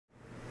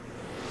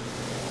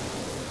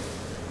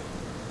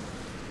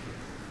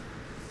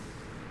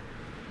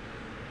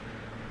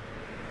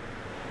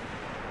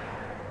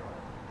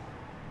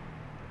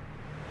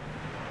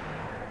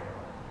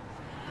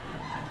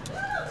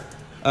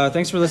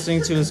Thanks for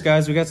listening to us,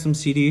 guys. We got some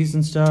CDs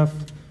and stuff.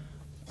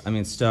 I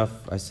mean, stuff.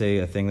 I say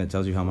a thing that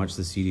tells you how much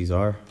the CDs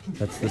are.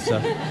 That's the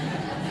stuff.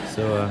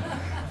 So,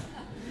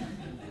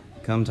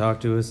 come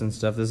talk to us and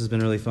stuff. This has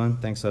been really fun.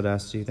 Thanks,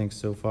 Audacity. Thanks,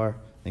 Sofar.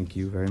 Thank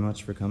you very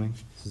much for coming.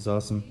 This is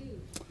awesome.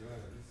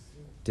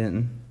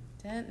 Denton.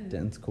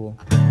 Denton's cool.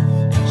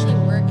 I actually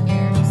work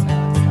here, so it's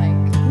like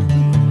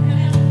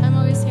I'm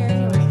always here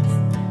anyways.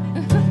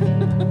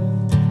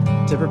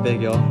 Tip her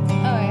big, y'all. Oh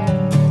yeah.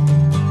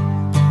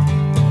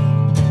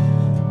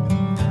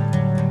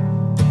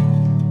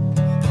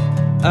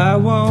 I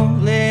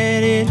won't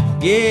let it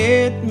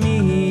get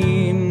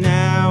me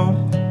now.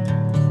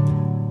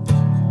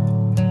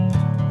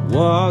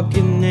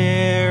 Walking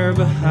there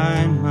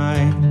behind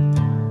my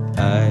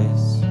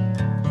eyes.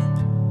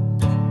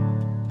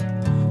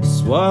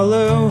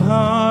 Swallow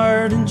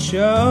hard and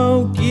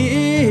choke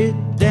it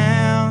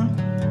down.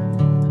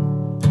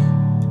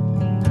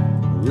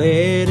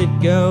 Let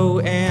it go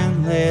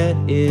and let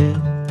it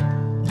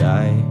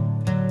die.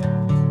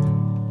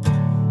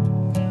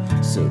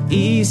 So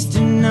east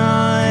and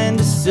on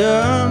to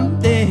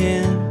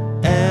something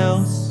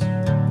else.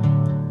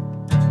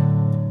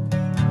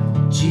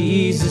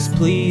 Jesus,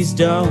 please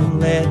don't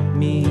let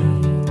me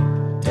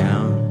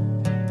down.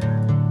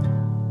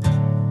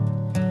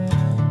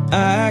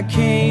 I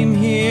came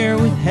here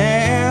with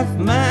half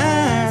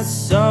my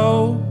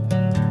soul,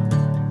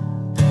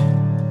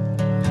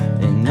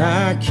 and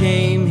I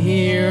came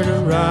here to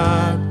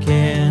rock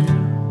and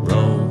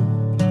roll.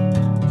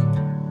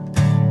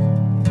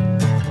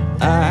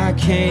 I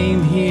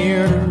came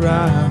here to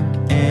rock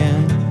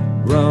and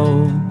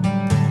roll.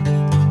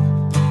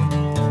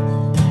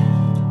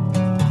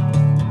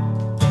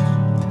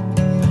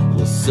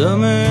 Well,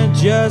 summer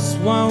just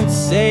won't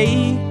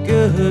say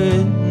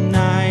good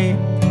night.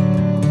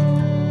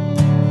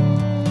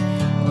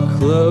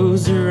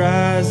 Close her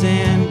eyes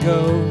and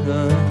go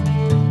to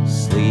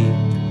sleep.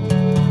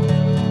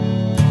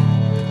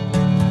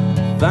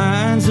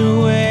 Finds a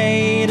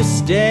way to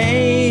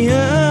stay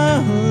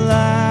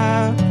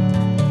alive,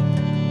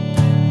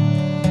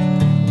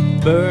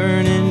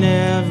 burning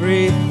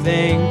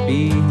everything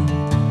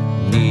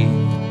beneath.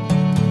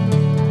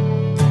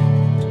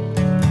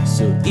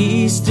 So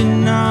east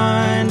and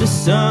on to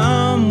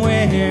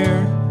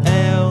somewhere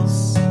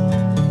else.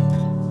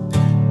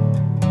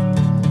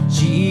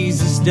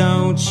 Jesus,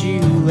 don't you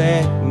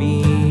let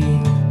me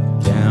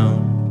down.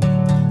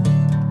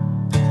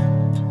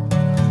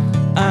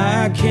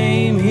 I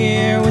came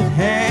here with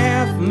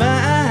half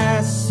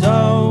my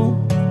soul,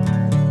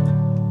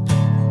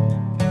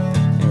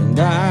 and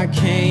I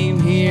came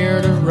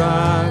here to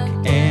rock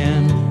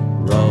and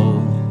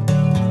roll.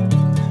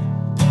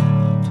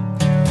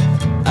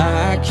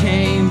 I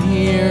came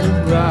here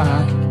to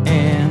rock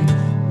and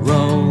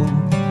roll.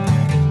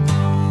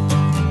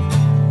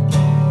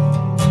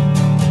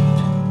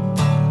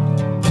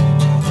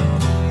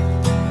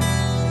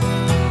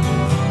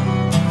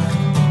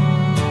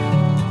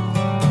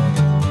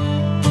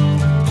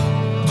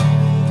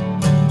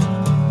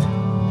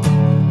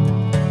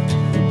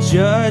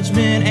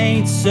 Judgment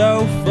ain't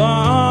so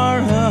far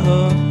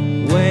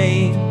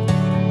away.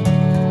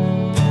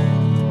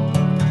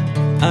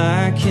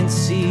 I can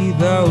see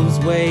those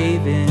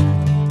waving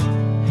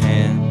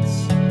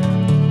hands,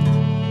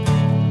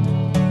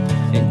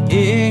 and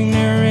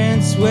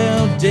ignorance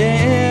will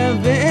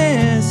devastate,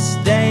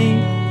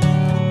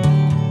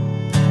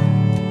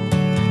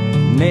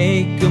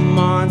 make a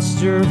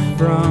monster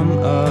from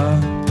a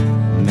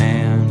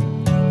man.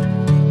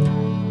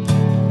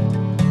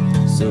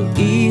 So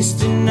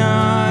east and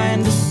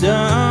on to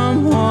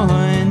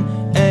someone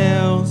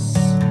else.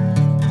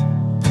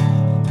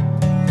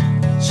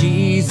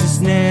 Jesus,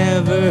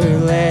 never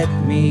let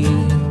me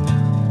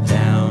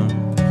down.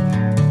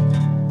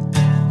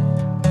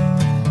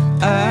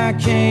 I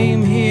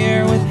came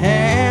here with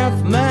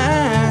half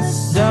my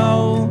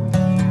soul,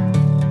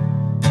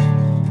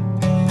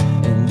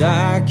 and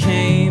I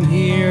came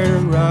here to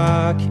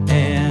rock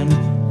and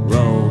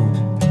roll.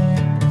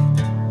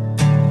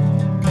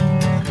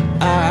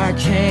 I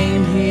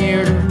came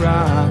here to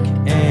rock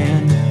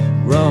and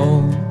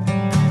roll.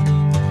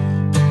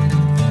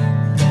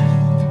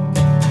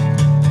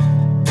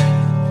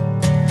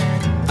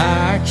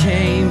 I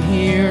came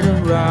here to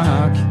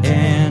rock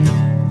and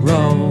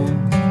roll.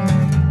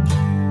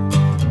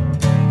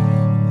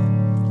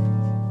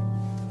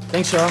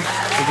 Thanks, y'all.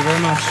 Thank you very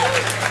much.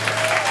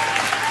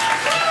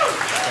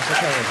 That's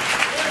okay.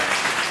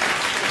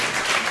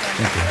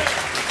 Thank you.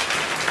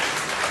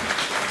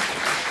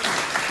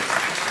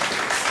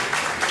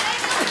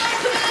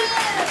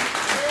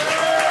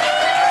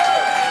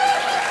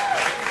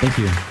 Thank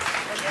you.